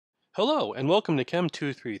Hello, and welcome to Chem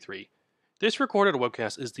 233. This recorded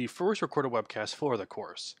webcast is the first recorded webcast for the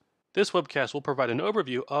course. This webcast will provide an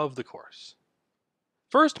overview of the course.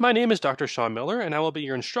 First, my name is Dr. Sean Miller, and I will be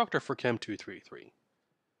your instructor for Chem 233.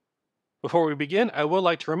 Before we begin, I would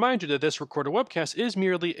like to remind you that this recorded webcast is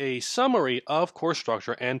merely a summary of course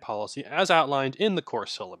structure and policy as outlined in the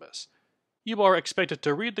course syllabus. You are expected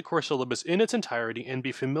to read the course syllabus in its entirety and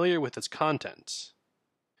be familiar with its contents.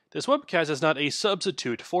 This webcast is not a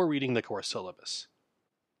substitute for reading the course syllabus.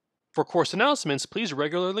 For course announcements, please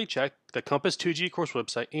regularly check the Compass 2G course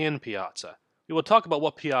website and Piazza. We will talk about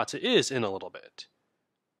what Piazza is in a little bit.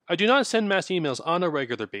 I do not send mass emails on a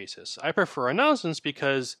regular basis. I prefer announcements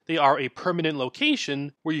because they are a permanent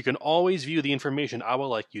location where you can always view the information I would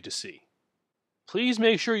like you to see. Please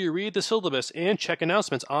make sure you read the syllabus and check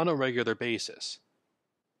announcements on a regular basis.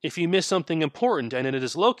 If you miss something important and it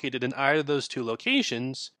is located in either of those two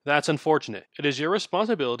locations, that's unfortunate. It is your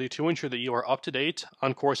responsibility to ensure that you are up to date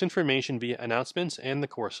on course information via announcements and the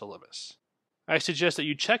course syllabus. I suggest that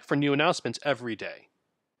you check for new announcements every day.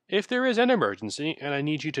 If there is an emergency and I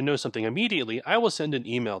need you to know something immediately, I will send an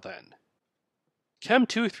email then. Chem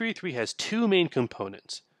 233 has two main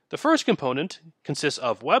components. The first component consists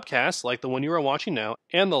of webcasts like the one you are watching now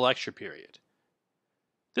and the lecture period.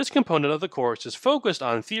 This component of the course is focused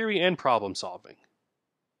on theory and problem solving.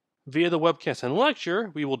 Via the webcast and lecture,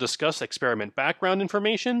 we will discuss experiment background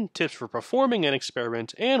information, tips for performing an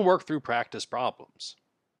experiment, and work through practice problems.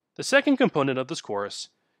 The second component of this course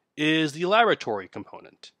is the laboratory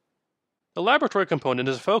component. The laboratory component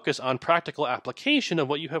is focused on practical application of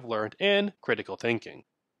what you have learned and critical thinking.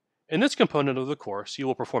 In this component of the course, you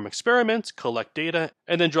will perform experiments, collect data,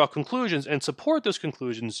 and then draw conclusions and support those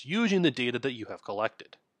conclusions using the data that you have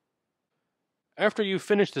collected. After you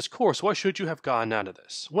finish this course, what should you have gotten out of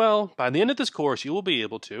this? Well, by the end of this course, you will be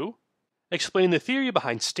able to explain the theory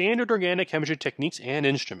behind standard organic chemistry techniques and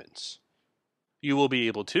instruments. You will be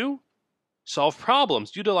able to solve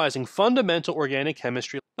problems utilizing fundamental organic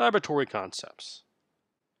chemistry laboratory concepts.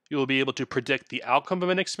 You will be able to predict the outcome of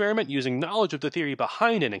an experiment using knowledge of the theory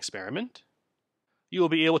behind an experiment. You will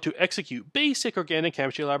be able to execute basic organic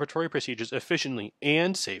chemistry laboratory procedures efficiently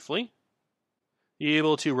and safely. You'll be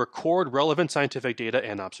able to record relevant scientific data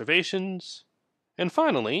and observations. And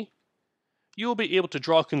finally, you will be able to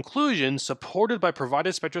draw conclusions supported by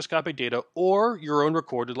provided spectroscopic data or your own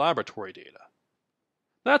recorded laboratory data.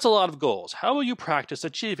 That's a lot of goals. How will you practice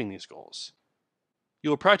achieving these goals? You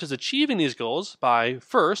will practice achieving these goals by,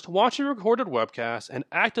 first, watching recorded webcasts and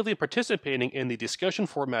actively participating in the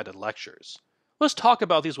discussion-formatted lectures. Let's talk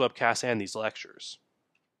about these webcasts and these lectures.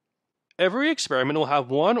 Every experiment will have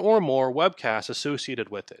one or more webcasts associated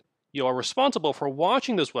with it. You are responsible for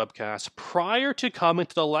watching those webcasts prior to coming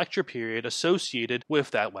to the lecture period associated with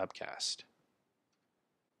that webcast.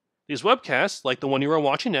 These webcasts, like the one you are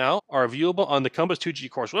watching now, are viewable on the Compass 2G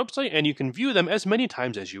course website, and you can view them as many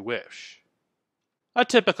times as you wish. A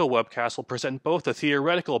typical webcast will present both the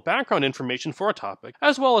theoretical background information for a topic,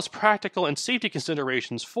 as well as practical and safety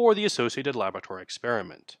considerations for the associated laboratory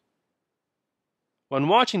experiment. When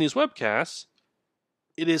watching these webcasts,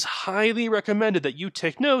 it is highly recommended that you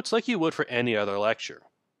take notes like you would for any other lecture.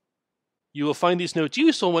 You will find these notes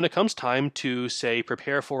useful when it comes time to, say,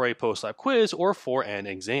 prepare for a post-lab quiz or for an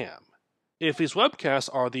exam. If these webcasts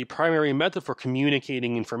are the primary method for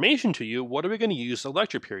communicating information to you, what are we going to use the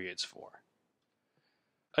lecture periods for?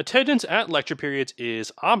 Attendance at lecture periods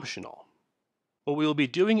is optional. What we will be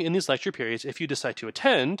doing in these lecture periods, if you decide to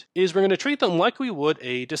attend, is we're going to treat them like we would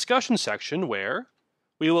a discussion section where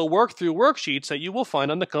we will work through worksheets that you will find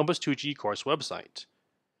on the Compass 2G course website.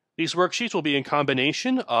 These worksheets will be a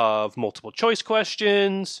combination of multiple choice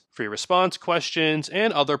questions, free response questions,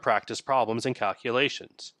 and other practice problems and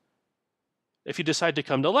calculations. If you decide to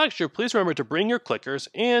come to lecture, please remember to bring your clickers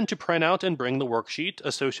and to print out and bring the worksheet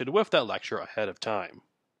associated with that lecture ahead of time.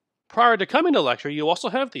 Prior to coming to lecture, you also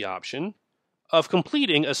have the option of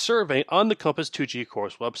completing a survey on the Compass 2G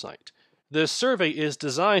course website. This survey is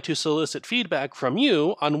designed to solicit feedback from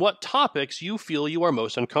you on what topics you feel you are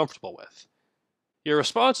most uncomfortable with. Your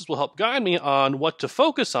responses will help guide me on what to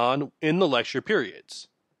focus on in the lecture periods.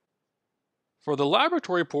 For the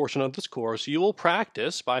laboratory portion of this course, you will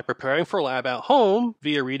practice by preparing for lab at home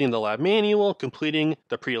via reading the lab manual, completing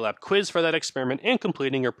the pre-lab quiz for that experiment, and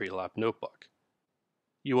completing your pre-lab notebook.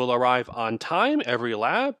 You will arrive on time every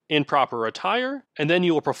lab in proper attire, and then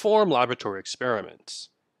you will perform laboratory experiments.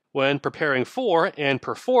 When preparing for and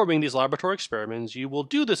performing these laboratory experiments, you will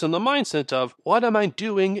do this in the mindset of, what am I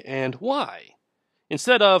doing and why?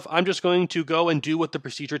 Instead of, I'm just going to go and do what the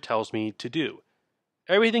procedure tells me to do.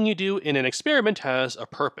 Everything you do in an experiment has a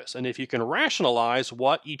purpose, and if you can rationalize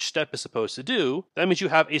what each step is supposed to do, that means you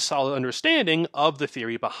have a solid understanding of the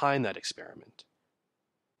theory behind that experiment.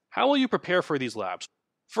 How will you prepare for these labs?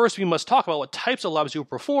 First, we must talk about what types of labs you will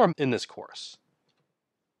perform in this course.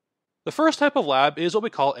 The first type of lab is what we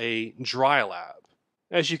call a dry lab.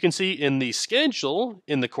 As you can see in the schedule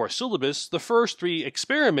in the course syllabus, the first 3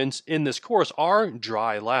 experiments in this course are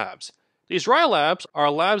dry labs. These dry labs are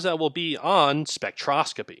labs that will be on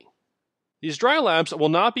spectroscopy. These dry labs will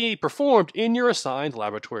not be performed in your assigned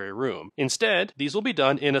laboratory room. Instead, these will be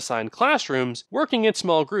done in assigned classrooms, working in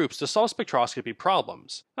small groups to solve spectroscopy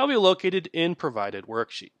problems. They'll be located in provided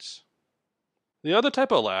worksheets. The other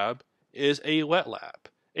type of lab is a wet lab.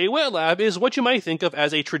 A wet lab is what you might think of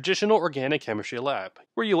as a traditional organic chemistry lab,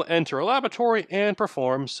 where you will enter a laboratory and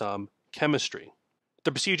perform some chemistry.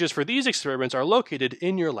 The procedures for these experiments are located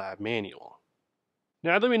in your lab manual.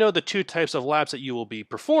 Now that we know the 2 types of labs that you will be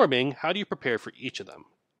performing, how do you prepare for each of them?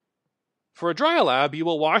 For a dry lab, you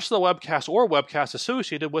will watch the webcast or webcasts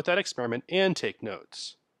associated with that experiment and take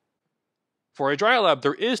notes. For a dry lab,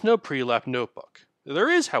 there is no pre-lab notebook. There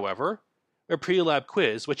is, however, a pre-lab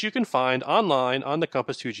quiz, which you can find online on the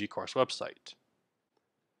Compass 2G course website.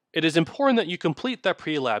 It is important that you complete that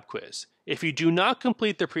pre-lab quiz. If you do not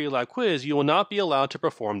complete the pre-lab quiz, you will not be allowed to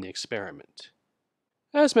perform the experiment.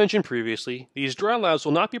 As mentioned previously, these dry labs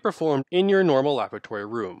will not be performed in your normal laboratory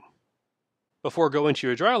room. Before going to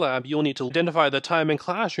your dry lab, you will need to identify the time and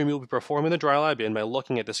classroom you will be performing the dry lab in by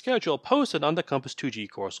looking at the schedule posted on the Compass 2G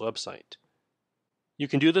course website. You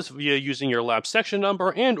can do this via using your lab section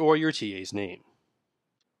number and/or your TA's name.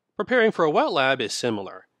 Preparing for a wet lab is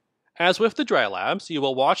similar. As with the dry labs, you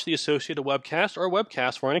will watch the associated webcast or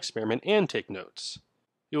webcast for an experiment and take notes.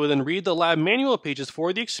 You will then read the lab manual pages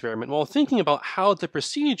for the experiment while thinking about how the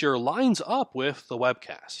procedure lines up with the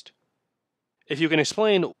webcast. If you can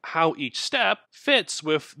explain how each step fits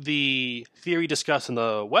with the theory discussed in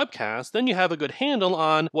the webcast, then you have a good handle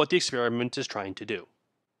on what the experiment is trying to do.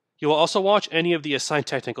 You will also watch any of the assigned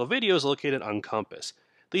technical videos located on Compass.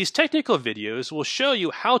 These technical videos will show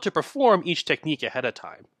you how to perform each technique ahead of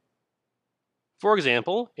time. For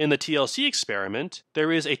example, in the TLC experiment,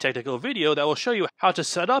 there is a technical video that will show you how to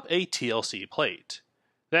set up a TLC plate.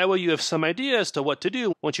 That way you have some idea as to what to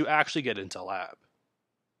do once you actually get into lab.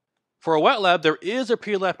 For a wet lab, there is a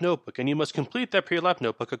pre-lab notebook, and you must complete that pre-lab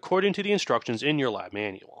notebook according to the instructions in your lab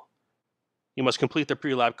manual. You must complete the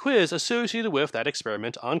pre-lab quiz associated with that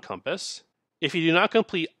experiment on Compass. If you do not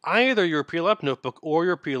complete either your pre-lab notebook or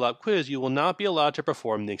your pre-lab quiz, you will not be allowed to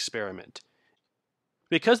perform the experiment.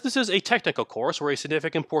 Because this is a technical course where a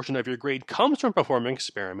significant portion of your grade comes from performing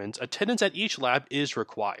experiments, attendance at each lab is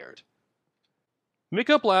required.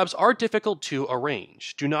 Make-up labs are difficult to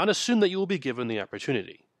arrange. Do not assume that you will be given the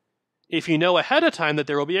opportunity. If you know ahead of time that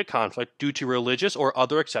there will be a conflict due to religious or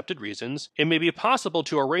other accepted reasons, it may be possible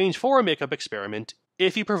to arrange for a make-up experiment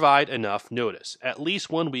if you provide enough notice, at least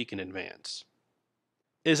 1 week in advance.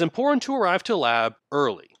 It is important to arrive to lab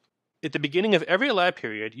early. At the beginning of every lab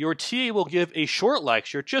period, your TA will give a short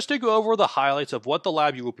lecture just to go over the highlights of what the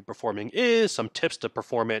lab you will be performing is, some tips to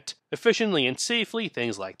perform it efficiently and safely,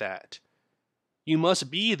 things like that. You must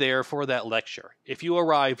be there for that lecture. If you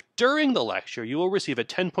arrive during the lecture, you will receive a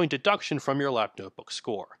 10-point deduction from your lab notebook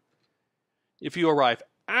score. If you arrive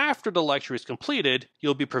after the lecture is completed,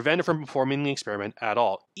 you'll be prevented from performing the experiment at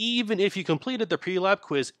all, even if you completed the pre-lab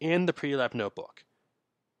quiz and the pre-lab notebook.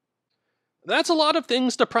 That's a lot of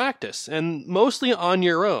things to practice, and mostly on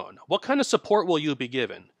your own. What kind of support will you be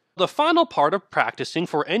given? The final part of practicing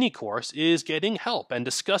for any course is getting help and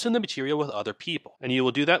discussing the material with other people. And you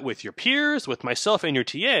will do that with your peers, with myself and your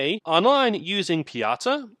TA, online using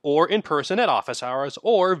Piazza, or in person at office hours,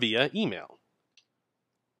 or via email.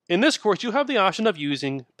 In this course, you have the option of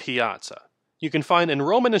using Piazza. You can find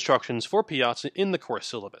enrollment instructions for Piazza in the course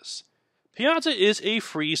syllabus. Piazza is a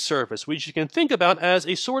free service which you can think about as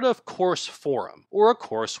a sort of course forum, or a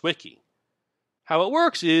course wiki. How it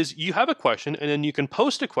works is you have a question and then you can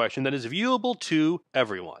post a question that is viewable to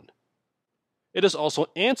everyone. It is also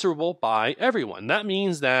answerable by everyone. That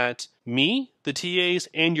means that me, the TAs,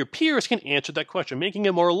 and your peers can answer that question, making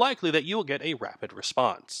it more likely that you will get a rapid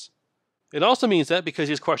response. It also means that because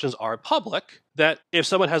these questions are public, that if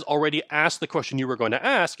someone has already asked the question you were going to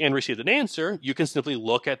ask and received an answer, you can simply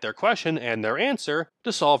look at their question and their answer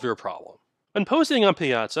to solve your problem. When posting on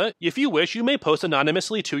Piazza, if you wish, you may post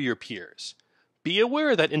anonymously to your peers. Be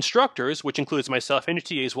aware that instructors, which includes myself and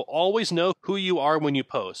your TAs, will always know who you are when you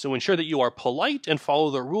post, so ensure that you are polite and follow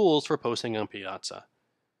the rules for posting on Piazza.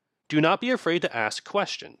 Do not be afraid to ask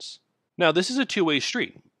questions. Now, this is a two-way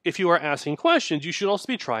street. If you are asking questions, you should also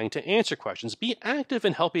be trying to answer questions. Be active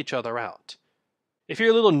and help each other out. If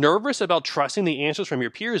you're a little nervous about trusting the answers from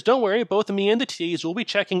your peers, don't worry, both me and the TAs will be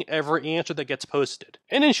checking every answer that gets posted,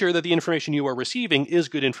 and ensure that the information you are receiving is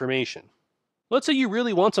good information. Let's say you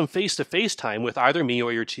really want some face-to-face time with either me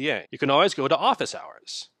or your TA. You can always go to office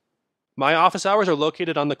hours. My office hours are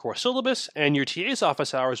located on the course syllabus, and your TA's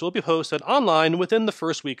office hours will be posted online within the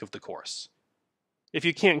first week of the course. If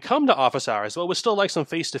you can't come to office hours but would still like some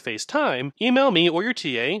face-to-face time, email me or your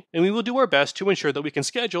TA, and we will do our best to ensure that we can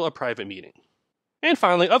schedule a private meeting. And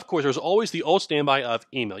finally, of course, there's always the old standby of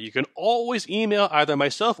email. You can always email either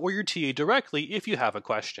myself or your TA directly if you have a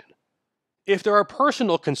question. If there are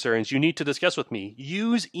personal concerns you need to discuss with me,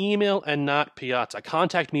 use email and not Piazza.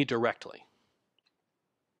 Contact me directly.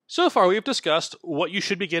 So far, we've discussed what you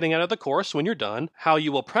should be getting out of the course when you're done, how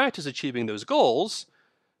you will practice achieving those goals.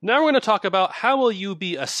 Now we're going to talk about how will you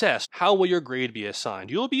be assessed, how will your grade be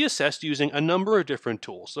assigned. You'll be assessed using a number of different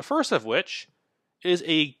tools, the first of which is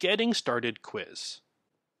a Getting Started quiz.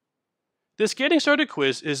 This Getting Started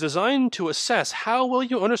quiz is designed to assess how well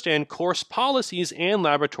you understand course policies and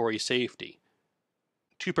laboratory safety.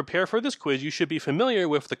 To prepare for this quiz, you should be familiar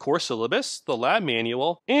with the course syllabus, the lab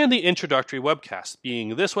manual, and the introductory webcast,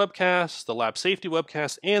 being this webcast, the lab safety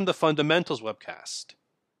webcast, and the fundamentals webcast.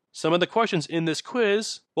 Some of the questions in this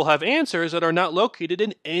quiz will have answers that are not located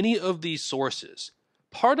in any of these sources.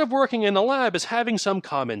 Part of working in a lab is having some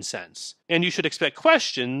common sense, and you should expect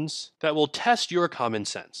questions that will test your common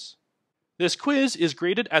sense. This quiz is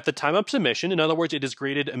graded at the time of submission. In other words, it is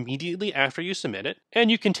graded immediately after you submit it,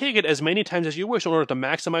 and you can take it as many times as you wish in order to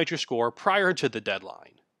maximize your score prior to the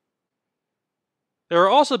deadline. There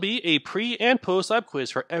will also be a pre- and post-lab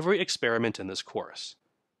quiz for every experiment in this course.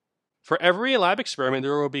 For every lab experiment,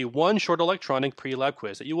 there will be one short electronic pre-lab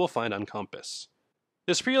quiz that you will find on Compass.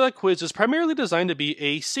 This pre-lab quiz is primarily designed to be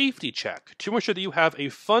a safety check to ensure that you have a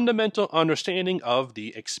fundamental understanding of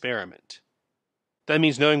the experiment. That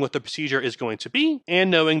means knowing what the procedure is going to be and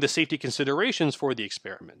knowing the safety considerations for the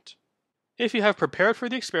experiment. If you have prepared for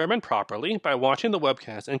the experiment properly by watching the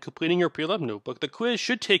webcast and completing your pre-lab notebook, the quiz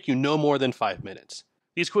should take you no more than 5 minutes.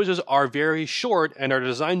 These quizzes are very short and are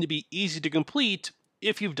designed to be easy to complete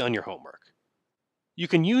if you've done your homework. You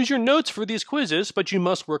can use your notes for these quizzes, but you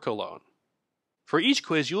must work alone. For each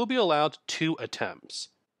quiz, you will be allowed 2 attempts.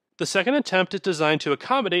 The second attempt is designed to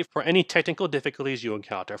accommodate for any technical difficulties you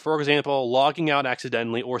encounter, for example, logging out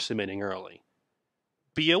accidentally or submitting early.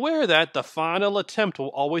 Be aware that the final attempt will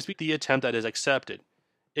always be the attempt that is accepted.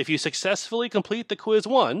 If you successfully complete the quiz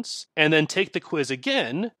once, and then take the quiz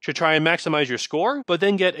again to try and maximize your score, but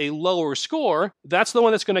then get a lower score, that's the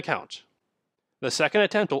one that's going to count. The second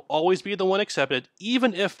attempt will always be the one accepted,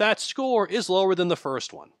 even if that score is lower than the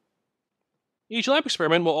first one. Each lab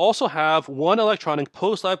experiment will also have one electronic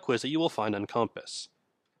post-lab quiz that you will find on Compass.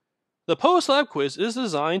 The post-lab quiz is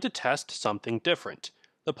designed to test something different.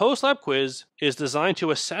 The post-lab quiz is designed to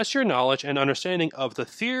assess your knowledge and understanding of the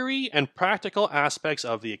theory and practical aspects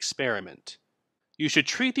of the experiment. You should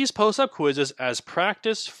treat these post-lab quizzes as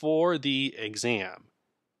practice for the exam.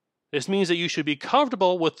 This means that you should be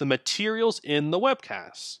comfortable with the materials in the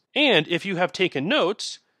webcast. And if you have taken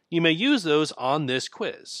notes, you may use those on this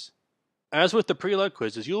quiz. As with the pre-lab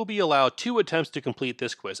quizzes, you will be allowed 2 attempts to complete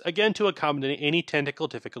this quiz, again to accommodate any technical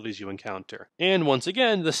difficulties you encounter. And once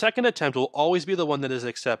again, the second attempt will always be the one that is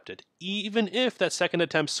accepted, even if that second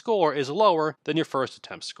attempt score is lower than your first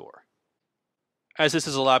attempt score. As this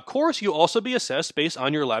is a lab course, you'll also be assessed based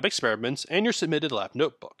on your lab experiments and your submitted lab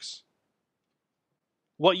notebooks.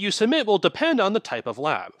 What you submit will depend on the type of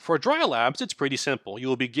lab. For dry labs, it's pretty simple. You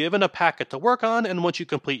will be given a packet to work on, and once you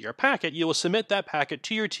complete your packet, you will submit that packet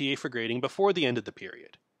to your TA for grading before the end of the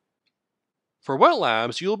period. For wet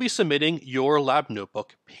labs, you will be submitting your lab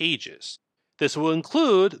notebook pages. This will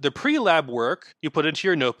include the pre-lab work you put into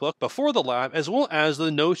your notebook before the lab, as well as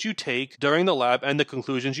the notes you take during the lab and the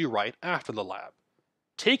conclusions you write after the lab.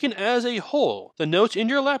 Taken as a whole, the notes in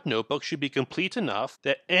your lab notebook should be complete enough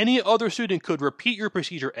that any other student could repeat your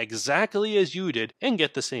procedure exactly as you did and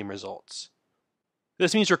get the same results.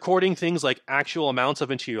 This means recording things like actual amounts of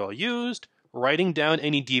material used, writing down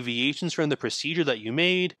any deviations from the procedure that you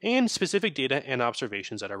made, and specific data and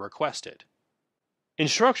observations that are requested.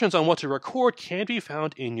 Instructions on what to record can be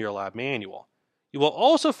found in your lab manual. You will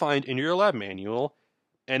also find in your lab manual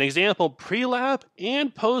an example pre-lab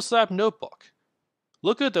and post-lab notebook.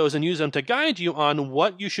 Look at those and use them to guide you on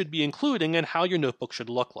what you should be including and how your notebook should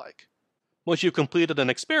look like. Once you've completed an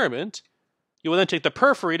experiment, you will then take the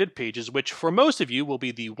perforated pages, which for most of you will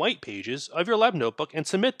be the white pages of your lab notebook, and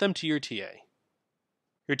submit them to your TA.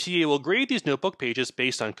 Your TA will grade these notebook pages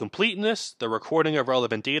based on completeness, the recording of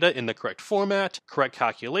relevant data in the correct format, correct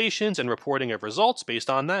calculations and reporting of results based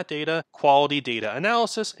on that data, quality data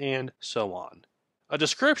analysis, and so on. A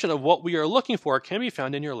description of what we are looking for can be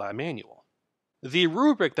found in your lab manual. The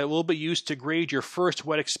rubric that will be used to grade your first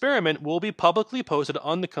wet experiment will be publicly posted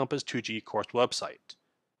on the Compass 2G course website.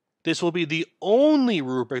 This will be the only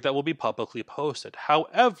rubric that will be publicly posted.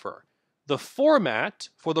 However, the format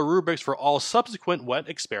for the rubrics for all subsequent wet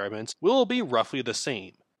experiments will be roughly the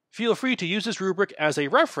same. Feel free to use this rubric as a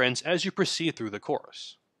reference as you proceed through the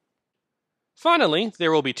course. Finally,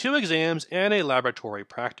 there will be 2 exams and a laboratory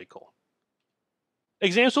practical.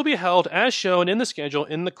 Exams will be held as shown in the schedule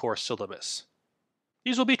in the course syllabus.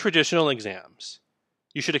 These will be traditional exams.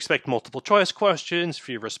 You should expect multiple choice questions,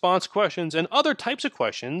 free response questions, and other types of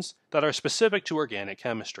questions that are specific to organic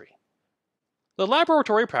chemistry. The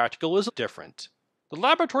laboratory practical is different. The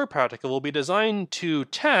laboratory practical will be designed to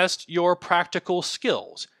test your practical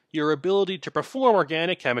skills, your ability to perform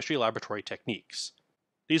organic chemistry laboratory techniques.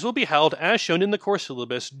 These will be held as shown in the course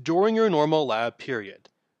syllabus during your normal lab period.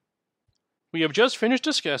 We have just finished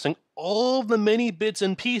discussing all of the many bits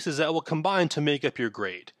and pieces that will combine to make up your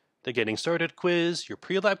grade. The Getting Started quiz, your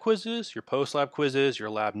pre-lab quizzes, your post-lab quizzes, your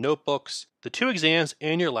lab notebooks, the 2 exams,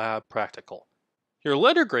 and your lab practical. Your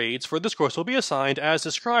letter grades for this course will be assigned as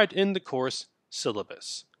described in the course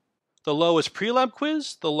syllabus. The lowest pre-lab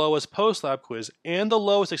quiz, the lowest post-lab quiz, and the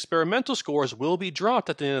lowest experimental scores will be dropped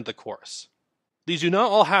at the end of the course. These do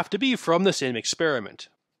not all have to be from the same experiment.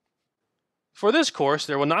 For this course,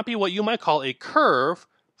 there will not be what you might call a curve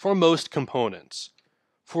for most components.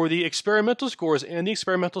 For the experimental scores and the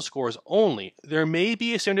experimental scores only, there may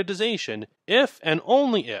be a standardization if and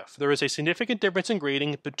only if there is a significant difference in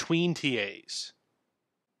grading between TAs.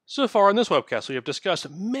 So far in this webcast, we have discussed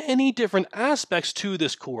many different aspects to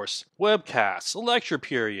this course. Webcasts, lecture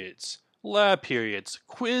periods, lab periods,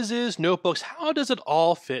 quizzes, notebooks. How does it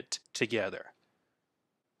all fit together?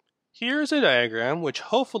 Here's a diagram which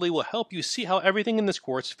hopefully will help you see how everything in this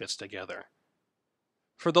course fits together.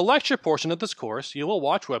 For the lecture portion of this course, you will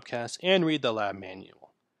watch webcasts and read the lab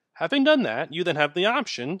manual. Having done that, you then have the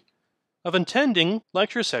option of attending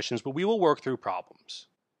lecture sessions where we will work through problems.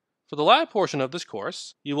 For the lab portion of this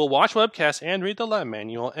course, you will watch webcasts and read the lab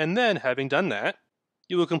manual, and then, having done that,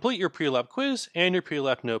 you will complete your pre-lab quiz and your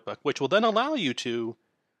pre-lab notebook, which will then allow you to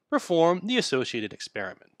perform the associated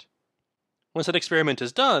experiment. Once that experiment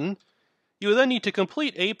is done, you will then need to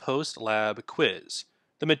complete a post-lab quiz.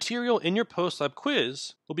 The material in your post-lab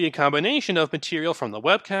quiz will be a combination of material from the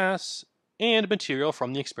webcasts and material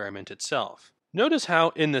from the experiment itself. Notice how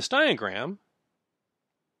in this diagram,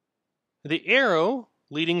 the arrow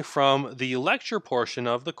leading from the lecture portion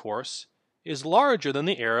of the course is larger than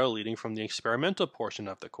the arrow leading from the experimental portion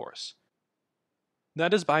of the course.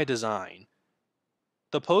 That is by design.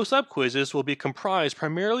 The post-lab quizzes will be comprised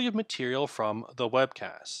primarily of material from the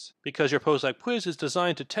webcasts, because your post-lab quiz is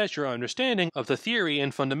designed to test your understanding of the theory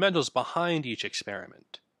and fundamentals behind each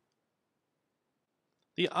experiment.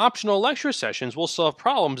 The optional lecture sessions will solve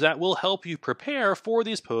problems that will help you prepare for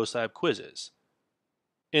these post-lab quizzes.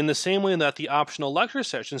 In the same way that the optional lecture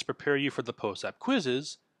sessions prepare you for the post-lab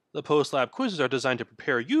quizzes, the post-lab quizzes are designed to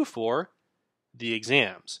prepare you for the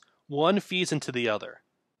exams. One feeds into the other.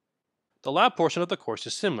 The lab portion of the course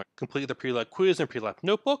is similar. Complete the pre-lab quiz and pre-lab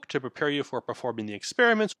notebook to prepare you for performing the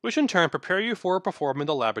experiments, which in turn prepare you for performing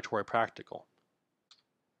the laboratory practical.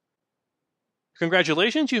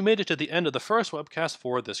 Congratulations, you made it to the end of the first webcast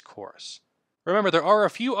for this course. Remember, there are a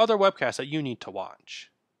few other webcasts that you need to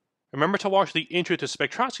watch. Remember to watch the Intro to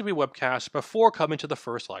Spectroscopy webcast before coming to the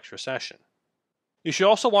first lecture session. You should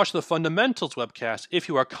also watch the Fundamentals webcast if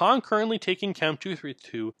you are concurrently taking Chem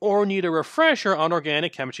 232 or need a refresher on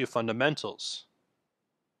organic chemistry fundamentals.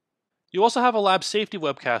 You also have a lab safety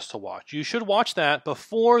webcast to watch. You should watch that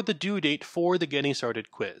before the due date for the Getting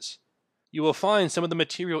Started quiz. You will find some of the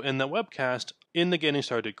material in that webcast in the Getting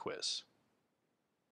Started quiz.